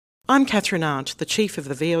I'm Catherine Arndt, the Chief of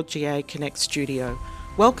the VLGA Connect Studio.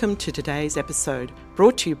 Welcome to today's episode,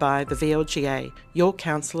 brought to you by the VLGA, your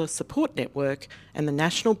counsellor support network and the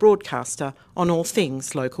national broadcaster on all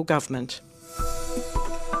things local government.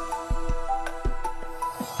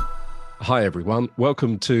 Hi everyone,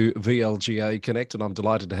 welcome to VLGA Connect, and I'm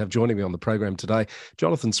delighted to have joining me on the program today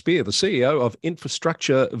Jonathan Spear, the CEO of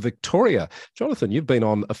Infrastructure Victoria. Jonathan, you've been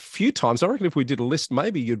on a few times. I reckon if we did a list,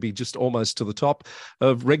 maybe you'd be just almost to the top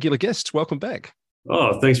of regular guests. Welcome back.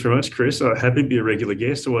 Oh, thanks very much, Chris. Happy to be a regular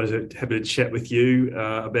guest. Always happy to chat with you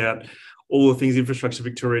about all the things Infrastructure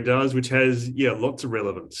Victoria does, which has lots of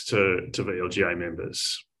relevance to VLGA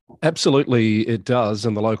members. Absolutely, it does,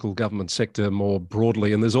 and the local government sector more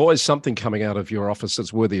broadly. And there's always something coming out of your office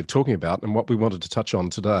that's worthy of talking about. And what we wanted to touch on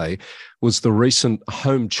today was the recent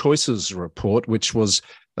Home Choices report, which was,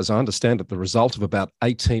 as I understand it, the result of about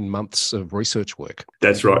 18 months of research work.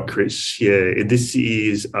 That's right, Chris. Yeah, this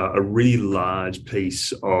is a really large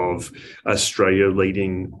piece of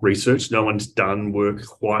Australia-leading research. No one's done work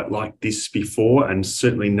quite like this before, and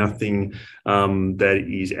certainly nothing that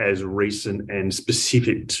is as recent and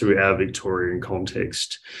specific to our Victorian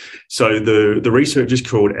context. So the research is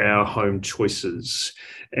called Our Home Choices,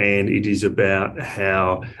 and it is about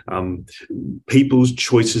how people's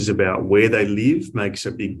choices about where they live makes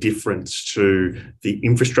a big difference to the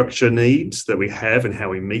infrastructure needs that we have and how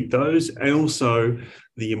we meet those, and also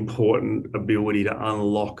the important ability to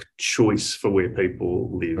unlock choice for where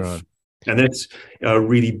people live. Right. And that's a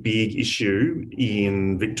really big issue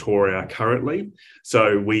in Victoria currently.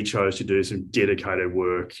 So we chose to do some dedicated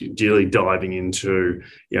work, really diving into,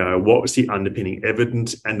 what was the underpinning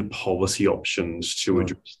evidence and the policy options to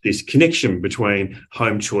address this connection between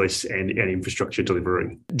home choice and infrastructure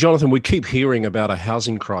delivery. Jonathan, we keep hearing about a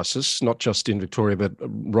housing crisis, not just in Victoria, but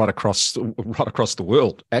right across the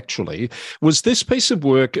world, actually. Was this piece of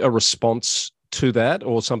work a response to that,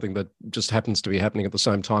 or something that just happens to be happening at the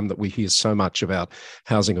same time that we hear so much about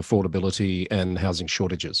housing affordability and housing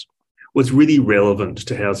shortages? Well, it's really relevant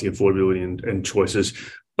to housing affordability and choices.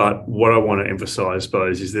 But what I want to emphasise, I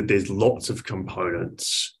suppose, is that there's lots of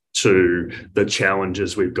components to the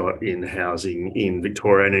challenges we've got in housing in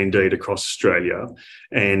Victoria and indeed across Australia.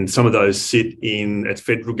 And some of those sit at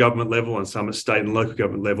federal government level and some at state and local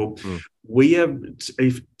government level. We have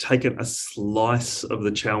taken a slice of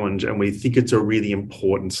the challenge, and we think it's a really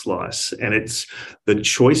important slice. And it's the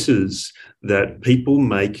choices that people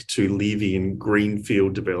make to live in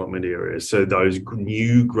greenfield development areas. So those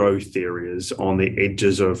new growth areas on the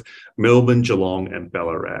edges of Melbourne, Geelong and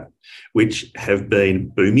Ballarat, which have been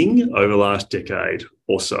booming over the last decade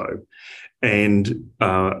or so. And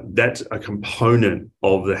that's a component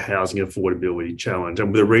of the housing affordability challenge.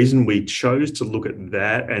 And the reason we chose to look at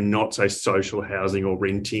that and not, say, social housing or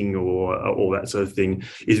renting or all that sort of thing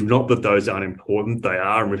is not that those aren't important. They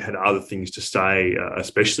are, and we've had other things to say,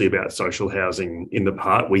 especially about social housing in the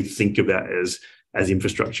part we think of that as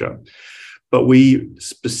infrastructure. But we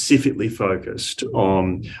specifically focused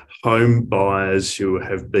on home buyers who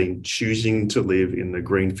have been choosing to live in the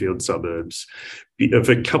greenfield suburbs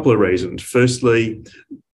for a couple of reasons. Firstly,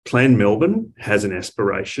 Plan Melbourne has an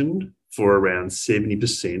aspiration for around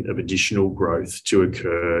 70% of additional growth to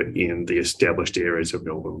occur in the established areas of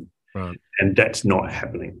Melbourne. Right. And that's not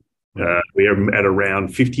happening. We are at around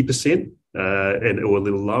 50%. Or a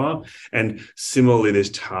little lower. And similarly,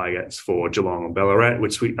 there's targets for Geelong and Ballarat,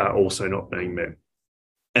 which are also not being met.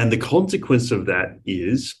 And the consequence of that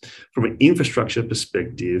is, from an infrastructure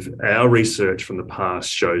perspective, our research from the past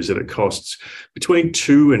shows that it costs between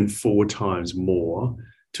 2 and 4 times more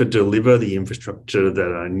to deliver the infrastructure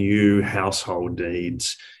that a new household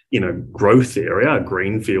needs in a growth area, a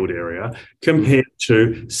greenfield area, compared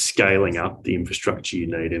to scaling up the infrastructure you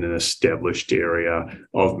need in an established area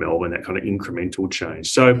of Melbourne, that kind of incremental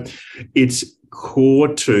change. So it's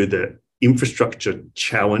core to the infrastructure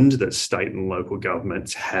challenge that state and local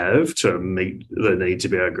governments have to meet the needs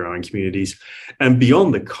of our growing communities. And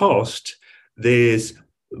beyond the cost, there's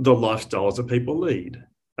the lifestyles that people lead.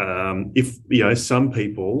 Some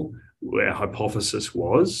people, our hypothesis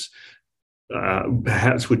was,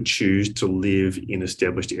 perhaps would choose to live in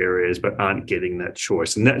established areas but aren't getting that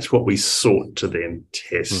choice. And that's what we sought to then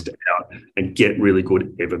test out and get really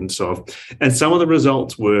good evidence of. And some of the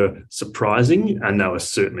results were surprising, and they were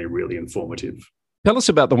certainly really informative. Tell us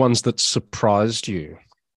about the ones that surprised you.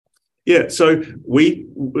 Yeah, so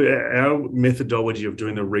our methodology of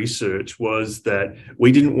doing the research was that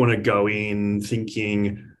we didn't want to go in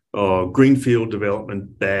thinking greenfield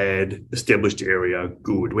development, bad, established area,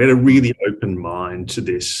 good. We had a really open mind to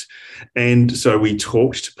this. And so we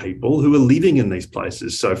talked to people who were living in these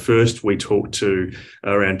places. So first we talked to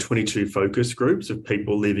around 22 focus groups of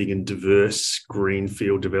people living in diverse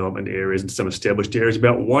greenfield development areas and some established areas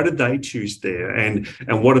about why did they choose there and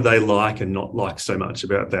what do they like and not like so much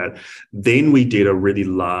about that. Then we did a really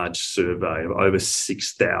large survey of over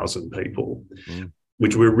 6,000 people.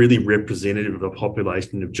 Which were really representative of the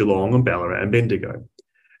population of Geelong and Ballarat and Bendigo.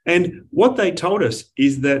 And what they told us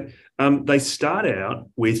is that they start out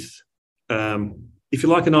with, if you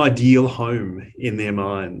like, an ideal home in their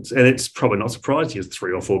minds. And it's probably not surprising. It's a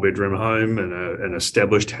 3 or 4 bedroom home and an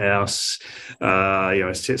established house, a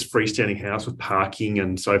freestanding house with parking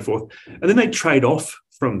and so forth. And then they trade off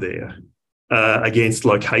from there against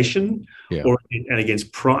location and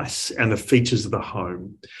against price and the features of the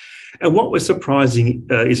home. And what was surprising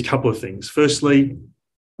is a couple of things. Firstly,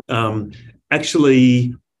 around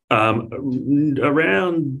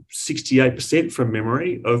 68% from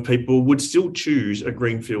memory of people would still choose a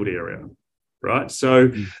greenfield area, right?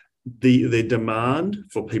 So the demand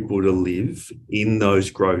for people to live in those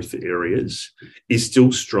growth areas is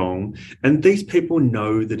still strong, and these people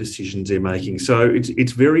know the decisions they're making. So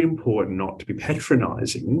it's very important not to be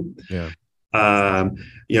patronising. Yeah.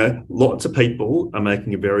 Lots of people are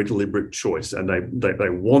making a very deliberate choice, and they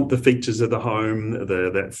want the features of the home,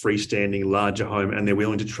 that freestanding larger home, and they're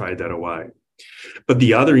willing to trade that away. But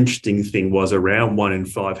the other interesting thing was around 1 in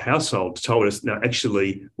 5 households told us, no,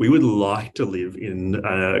 actually, we would like to live in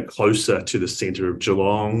closer to the centre of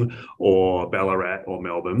Geelong or Ballarat or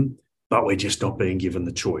Melbourne, but we're just not being given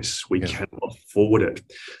the choice. We cannot afford it.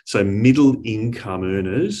 So middle income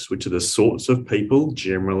earners, which are the sorts of people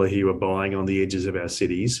generally who are buying on the edges of our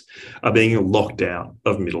cities, are being locked out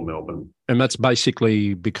of middle Melbourne. And that's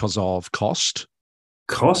basically because of cost?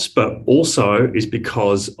 Cost, but also is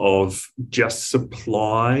because of just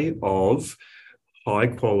supply of high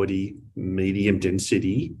quality, medium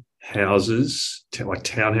density houses, like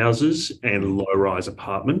townhouses and low-rise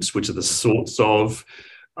apartments, which are the sorts of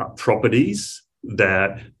properties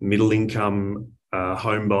that middle-income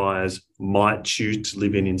home buyers might choose to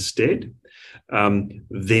live in instead.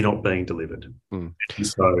 They're not being delivered.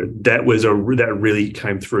 So that really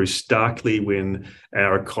came through starkly when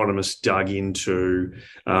our economists dug into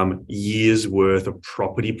years' worth of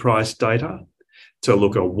property price data to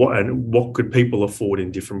look at what could people afford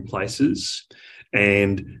in different places,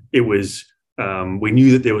 and it was. We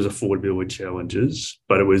knew that there was affordability challenges,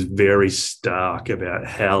 but it was very stark about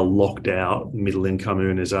how locked out middle-income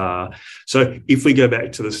earners are. So if we go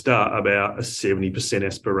back to the start, about a 70%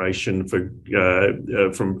 aspiration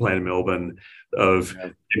from Planet Melbourne of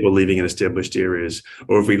people living in established areas,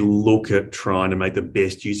 or if we look at trying to make the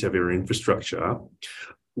best use of our infrastructure,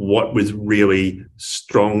 what was really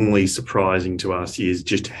strongly surprising to us is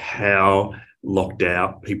just how locked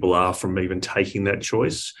out people are from even taking that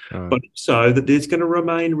choice, but so that there's going to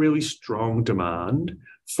remain really strong demand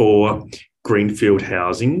for greenfield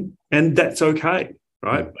housing, and that's okay,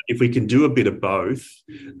 right? But if we can do a bit of both,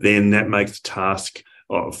 then that makes the task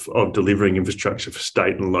of delivering infrastructure for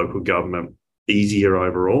state and local government easier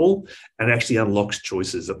overall, and actually unlocks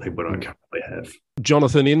choices that people don't currently have.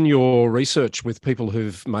 Jonathan, in your research with people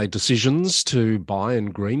who've made decisions to buy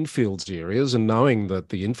in greenfields areas and knowing that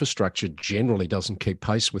the infrastructure generally doesn't keep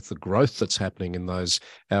pace with the growth that's happening in those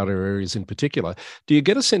outer areas in particular, do you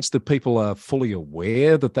get a sense that people are fully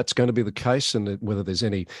aware that that's going to be the case, and whether there's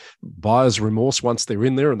any buyer's remorse once they're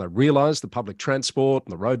in there and they realise the public transport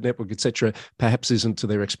and the road network, etc., perhaps isn't to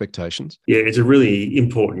their expectations? Yeah, it's a really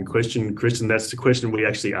important question, Chris, and that's the question we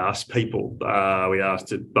actually asked people. We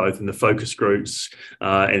asked it both in the focus groups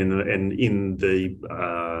and in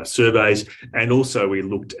the surveys, and also we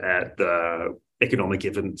looked at the economic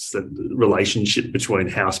evidence, the relationship between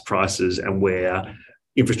house prices and where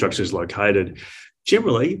infrastructure is located.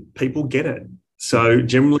 Generally, people get it. So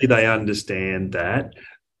generally, they understand that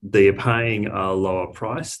they're paying a lower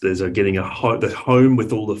price. They're getting the home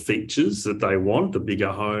with all the features that they want, the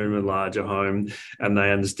bigger home, a larger home, and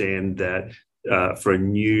they understand that for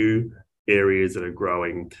new areas that are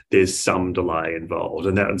growing, there's some delay involved,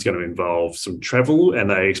 and that's going to involve some travel, and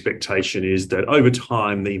their expectation is that over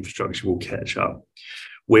time the infrastructure will catch up.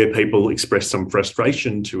 Where people express some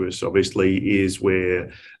frustration to us, obviously, is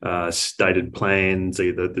where stated plans,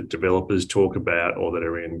 either the developers talk about or that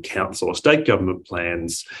are in council or state government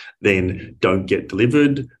plans, then don't get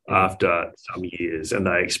delivered after some years, and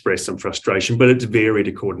they express some frustration, but it's varied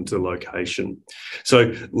according to the location.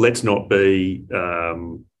 So let's not be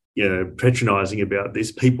patronising about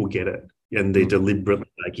this. People get it. and they're deliberately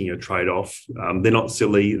making a trade-off. They're not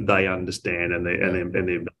silly; they understand, and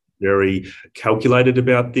they're very calculated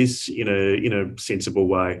about this in a sensible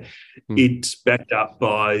way. It's backed up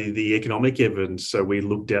by the economic evidence. So we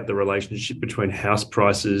looked at the relationship between house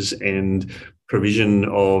prices and provision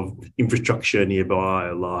of infrastructure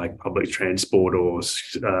nearby, like public transport or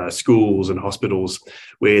schools and hospitals,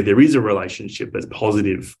 where there is a relationship that's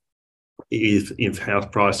positive. If house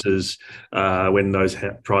prices, when those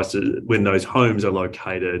homes are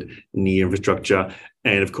located near infrastructure,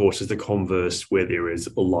 and of course, as the converse, where there is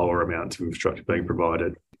a lower amount of infrastructure being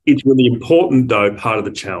provided. It's really important, though, part of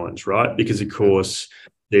the challenge, right? Because of course,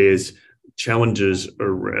 there's challenges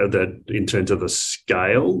that in terms of the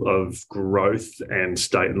scale of growth and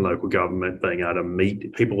state and local government being able to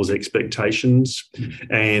meet people's expectations.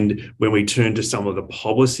 And when we turn to some of the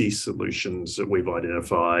policy solutions that we've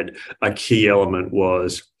identified, a key element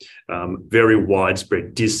was very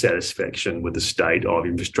widespread dissatisfaction with the state of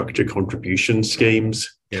infrastructure contribution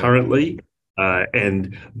schemes currently.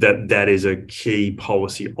 And that is a key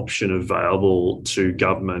policy option available to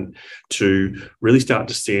government to really start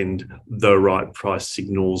to send the right price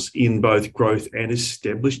signals in both growth and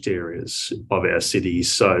established areas of our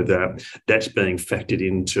cities, so that's being factored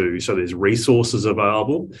into, so there's resources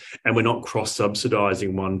available and we're not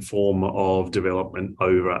cross-subsidising one form of development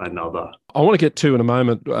over another. I want to get to in a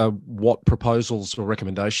moment what proposals or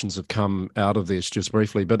recommendations have come out of this, just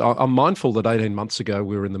briefly, but I'm mindful that 18 months ago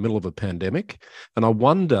we were in the middle of a pandemic, and I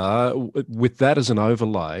wonder, with that as an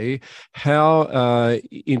overlay, how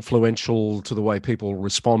influential to the way people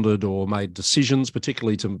responded or made decisions,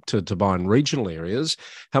 particularly to buy in regional areas,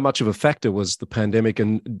 how much of a factor was the pandemic,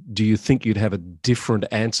 and do you think you'd have a different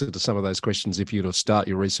answer to some of those questions if you were to start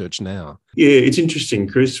your research now? Yeah, it's interesting,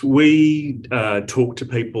 Chris. We talked to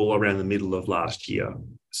people around the middle of last year.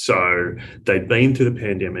 So they'd been through the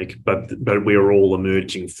pandemic, but we were all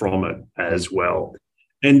emerging from it as well.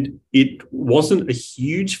 And it wasn't a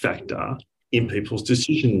huge factor in people's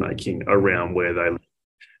decision-making around where they live.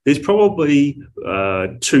 There's probably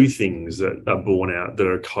two things that are borne out that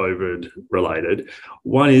are COVID-related.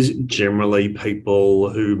 One is generally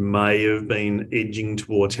people who may have been edging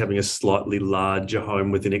towards having a slightly larger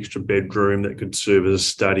home with an extra bedroom that could serve as a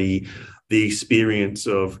study. The experience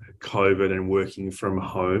of COVID and working from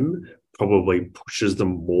home probably pushes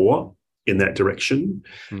them more in that direction.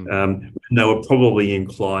 They were probably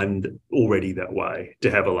inclined already that way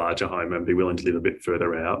to have a larger home and be willing to live a bit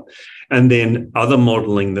further out. And then other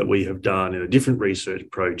modelling that we have done in a different research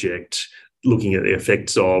project looking at the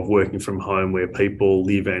effects of working from home where people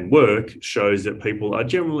live and work shows that people are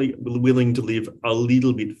generally willing to live a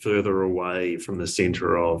little bit further away from the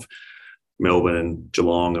centre of Melbourne and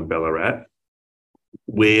Geelong and Ballarat,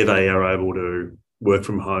 where they are able to work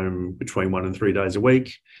from home between 1 and 3 days a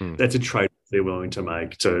week. That's a trade they're willing to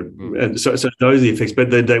make. So those are the effects,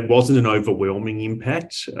 but there wasn't an overwhelming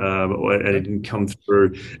impact, and it didn't come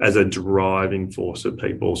through as a driving force of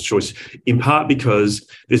people's choice, in part because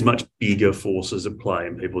there's much bigger forces at play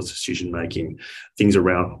in people's decision-making, things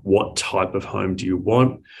around what type of home do you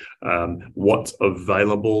want, what's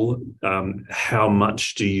available, how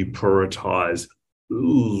much do you prioritise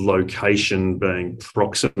location being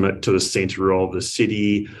proximate to the centre of the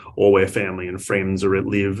city or where family and friends are at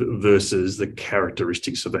live versus the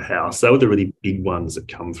characteristics of the house. They were the really big ones that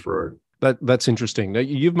come through. That's interesting. Now,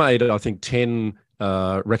 you've made, I think, 10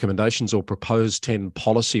 recommendations or proposed 10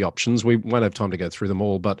 policy options. We won't have time to go through them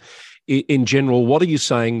all, but in general, what are you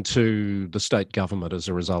saying to the state government as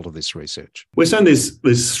a result of this research? We're saying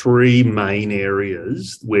there's three main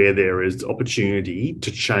areas where there is opportunity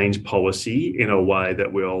to change policy in a way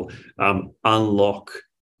that will unlock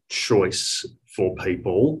choice for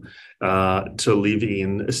people to live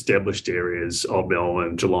in established areas of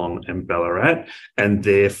Melbourne, Geelong and Ballarat, and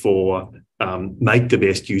therefore make the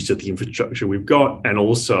best use of the infrastructure we've got, and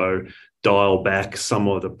also dial back some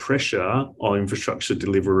of the pressure on infrastructure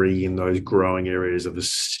delivery in those growing areas of the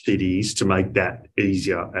cities to make that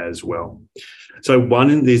easier as well. So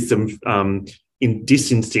one, there's some in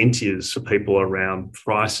disincentives for people around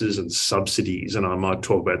prices and subsidies, and I might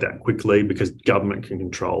talk about that quickly because government can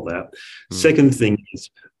control that. Second thing is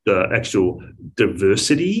the actual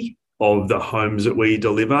diversity of the homes that we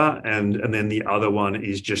deliver, and then the other one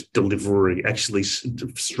is just delivery, actually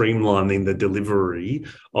streamlining the delivery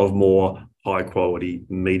of more high quality,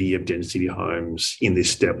 medium density homes in the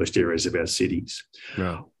established areas of our cities.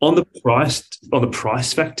 Yeah. On the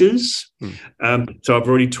price factors, so I've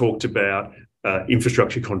already talked about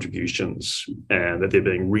infrastructure contributions and that there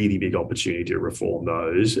being really big opportunity to reform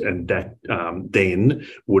those, and that then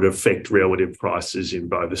would affect relative prices in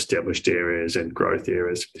both established areas and growth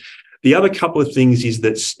areas. The other couple of things is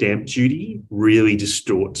that stamp duty really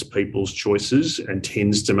distorts people's choices and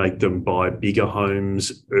tends to make them buy bigger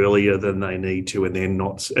homes earlier than they need to, and then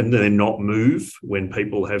not move when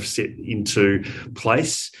people have set into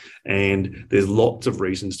place. And there's lots of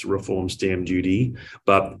reasons to reform stamp duty,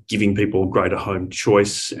 but giving people greater home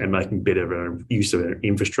choice and making better use of our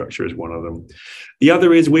infrastructure is one of them. The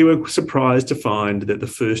other is we were surprised to find that the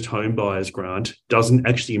first home buyers grant doesn't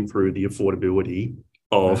actually improve the affordability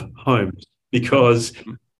of homes, because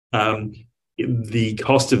the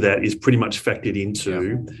cost of that is pretty much factored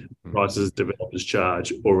into prices developers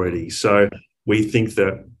charge already. So we think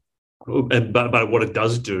that, but what it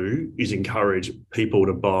does do is encourage people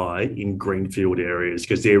to buy in greenfield areas,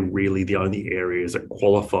 because they're really the only areas that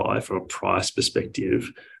qualify from a price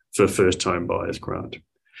perspective for first home buyers grant.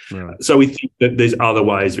 Right. So we think that there's other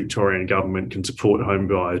ways Victorian government can support home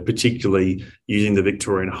buyers, particularly using the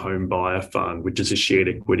Victorian Home Buyer Fund, which is a shared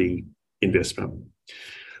equity investment.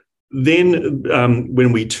 Then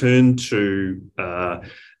when we turn to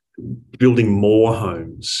building more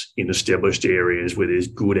homes in established areas where there's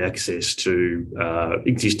good access to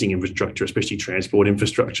existing infrastructure, especially transport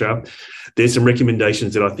infrastructure, there's some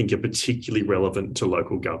recommendations that I think are particularly relevant to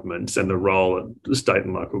local governments and the role that the state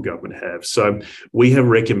and local government have. So we have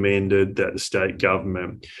recommended that the state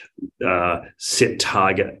government set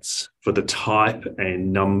targets for the type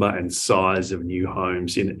and number and size of new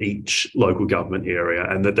homes in each local government area,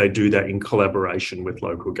 and that they do that in collaboration with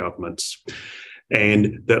local governments.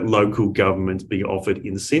 And that local governments be offered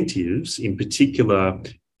incentives, in particular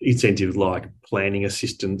incentives like planning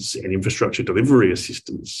assistance and infrastructure delivery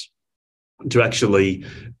assistance, to actually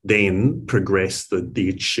then progress the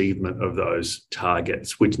achievement of those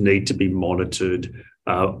targets, which need to be monitored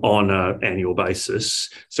on an annual basis.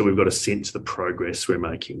 So we've got a sense of the progress we're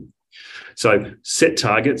making. So set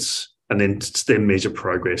targets and then measure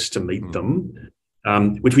progress to meet them,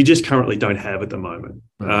 which we just currently don't have at the moment.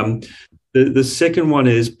 The second one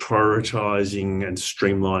is prioritising and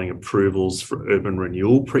streamlining approvals for urban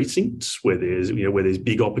renewal precincts, where there's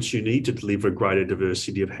big opportunity to deliver greater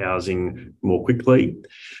diversity of housing more quickly.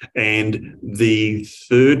 And the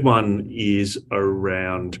third one is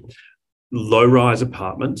around low-rise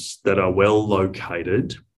apartments that are well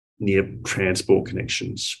located near transport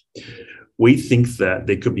connections. We think that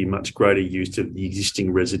there could be much greater use of the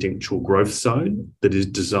existing residential growth zone that is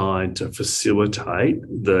designed to facilitate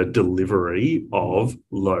the delivery of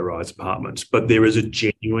low-rise apartments. But there is a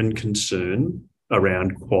genuine concern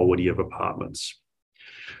around quality of apartments.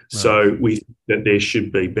 Right. So we think that there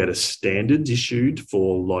should be better standards issued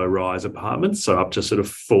for low-rise apartments, so up to sort of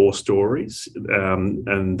 4 stories,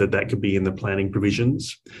 and that could be in the planning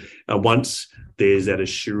provisions. Once there's that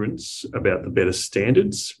assurance about the better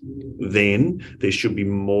standards, then there should be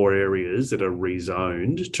more areas that are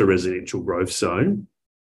rezoned to residential growth zone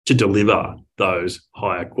to deliver those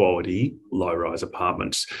higher quality low-rise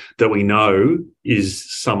apartments that we know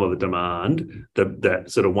is some of the demand that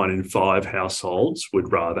sort of 1 in 5 households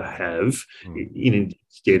would rather have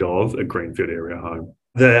instead of a greenfield area home.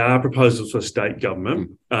 There are proposals for state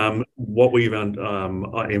government. What we've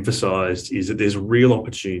emphasised is that there's real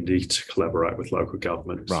opportunity to collaborate with local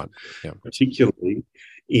governments, right? Yeah. Particularly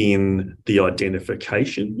in the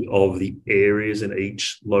identification of the areas in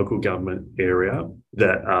each local government area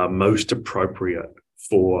that are most appropriate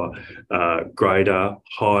for greater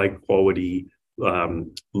high quality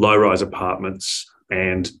low-rise apartments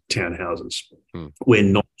and townhouses. We're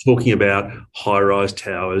not talking about high-rise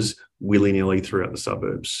towers willy-nilly throughout the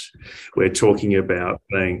suburbs. We're talking about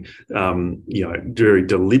being very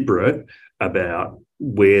deliberate about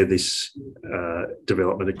where this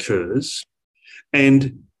development occurs.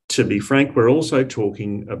 And to be frank, we're also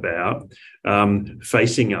talking about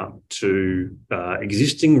facing up to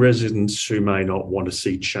existing residents who may not want to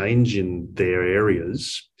see change in their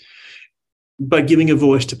areas, but giving a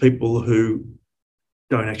voice to people who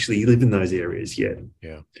don't actually live in those areas yet.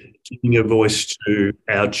 Yeah. Giving a voice to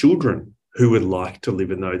our children who would like to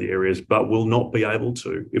live in those areas but will not be able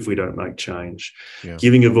to if we don't make change. Yeah.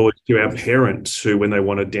 Giving a voice to our parents who, when they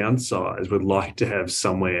want to downsize, would like to have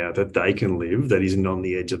somewhere that they can live that isn't on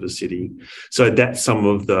the edge of the city. So that's some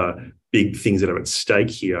of the big things that are at stake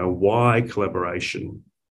here. Why collaboration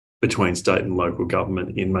between state and local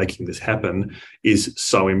government in making this happen is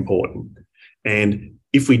so important. And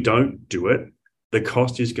if we don't do it, the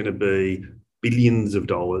cost is going to be billions of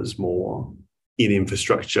dollars more in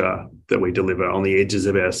infrastructure that we deliver on the edges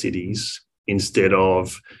of our cities instead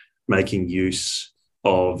of making use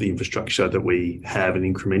of the infrastructure that we have and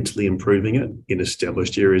incrementally improving it in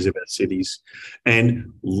established areas of our cities,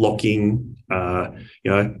 and locking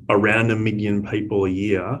around 1 million people a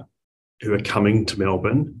year who are coming to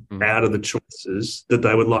Melbourne out of the choices that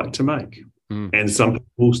they would like to make. And some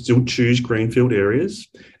people still choose greenfield areas,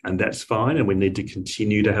 and that's fine. And we need to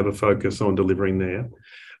continue to have a focus on delivering there.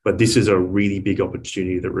 But this is a really big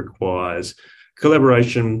opportunity that requires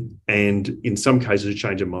collaboration and, in some cases, a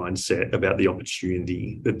change of mindset about the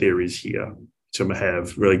opportunity that there is here to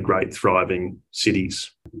have really great, thriving cities.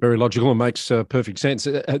 Very logical and makes perfect sense.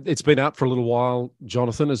 It's been out for a little while,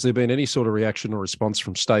 Jonathan. Has there been any sort of reaction or response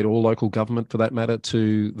from state or local government, for that matter,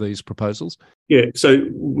 to these proposals? Yeah, so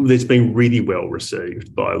it's been really well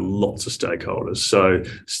received by lots of stakeholders. So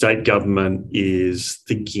state government is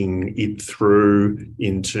thinking it through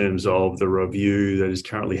in terms of the review that is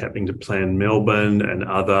currently happening to Plan Melbourne and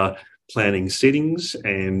other planning settings,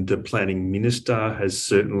 and the planning minister has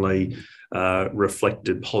certainly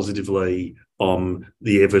reflected positively on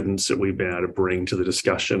the evidence that we've been able to bring to the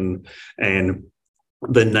discussion and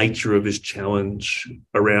the nature of this challenge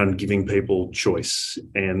around giving people choice,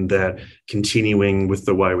 and that continuing with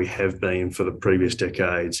the way we have been for the previous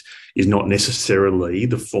decades is not necessarily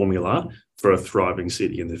the formula for a thriving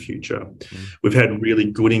city in the future. We've had really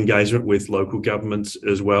good engagement with local governments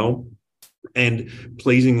as well. And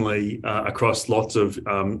pleasingly, across lots of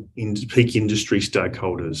peak industry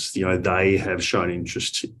stakeholders, they have shown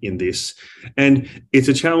interest in this. And it's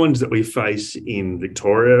a challenge that we face in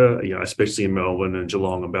Victoria, especially in Melbourne and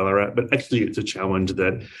Geelong and Ballarat, but actually it's a challenge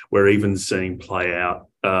that we're even seeing play out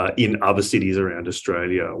in other cities around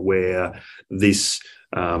Australia, where this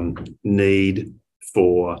need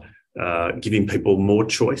for giving people more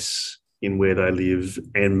choice in where they live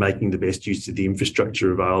and making the best use of the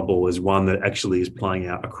infrastructure available is one that actually is playing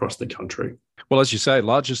out across the country. Well, as you say,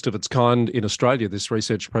 largest of its kind in Australia, this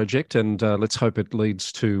research project, and let's hope it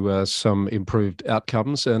leads to some improved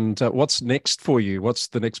outcomes. And what's next for you? What's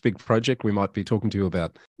the next big project we might be talking to you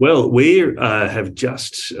about? Well, we have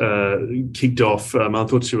just kicked off a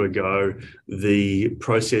month or two ago the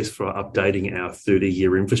process for updating our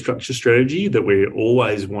 30-year infrastructure strategy that we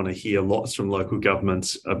always want to hear lots from local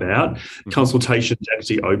governments about. Consultations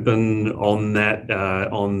actually open on that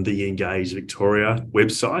on the Engage Victoria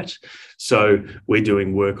website. So we're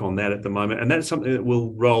doing work on that at the moment, and that's something that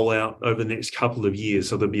will roll out over the next couple of years.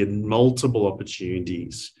 So there'll be multiple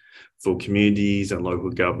opportunities for communities and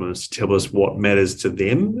local governments to tell us what matters to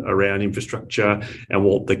them around infrastructure and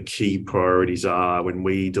what the key priorities are when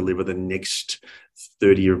we deliver the next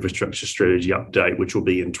 30-year infrastructure strategy update, which will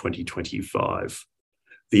be in 2025.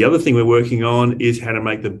 The other thing we're working on is how to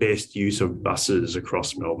make the best use of buses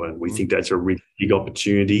across Melbourne. We think that's a really big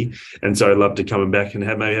opportunity. And so I'd love to come back and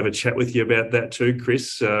maybe have a chat with you about that too,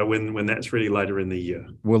 Chris, when that's ready later in the year.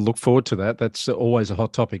 We'll look forward to that. That's always a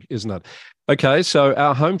hot topic, isn't it? Okay, so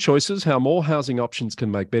our home choices, how more housing options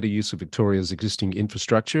can make better use of Victoria's existing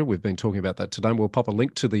infrastructure. We've been talking about that today. We'll pop a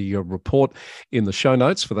link to the report in the show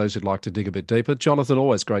notes for those who'd like to dig a bit deeper. Jonathan,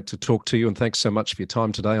 always great to talk to you, and thanks so much for your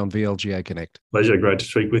time today on VLGA Connect. Pleasure, great to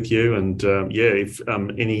speak with you. And if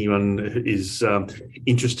anyone is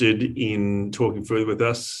interested in talking further with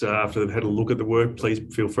us after they've had a look at the work, please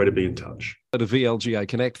feel free to be in touch. To VLGA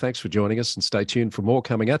Connect, thanks for joining us, and stay tuned for more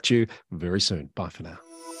coming at you very soon. Bye for now.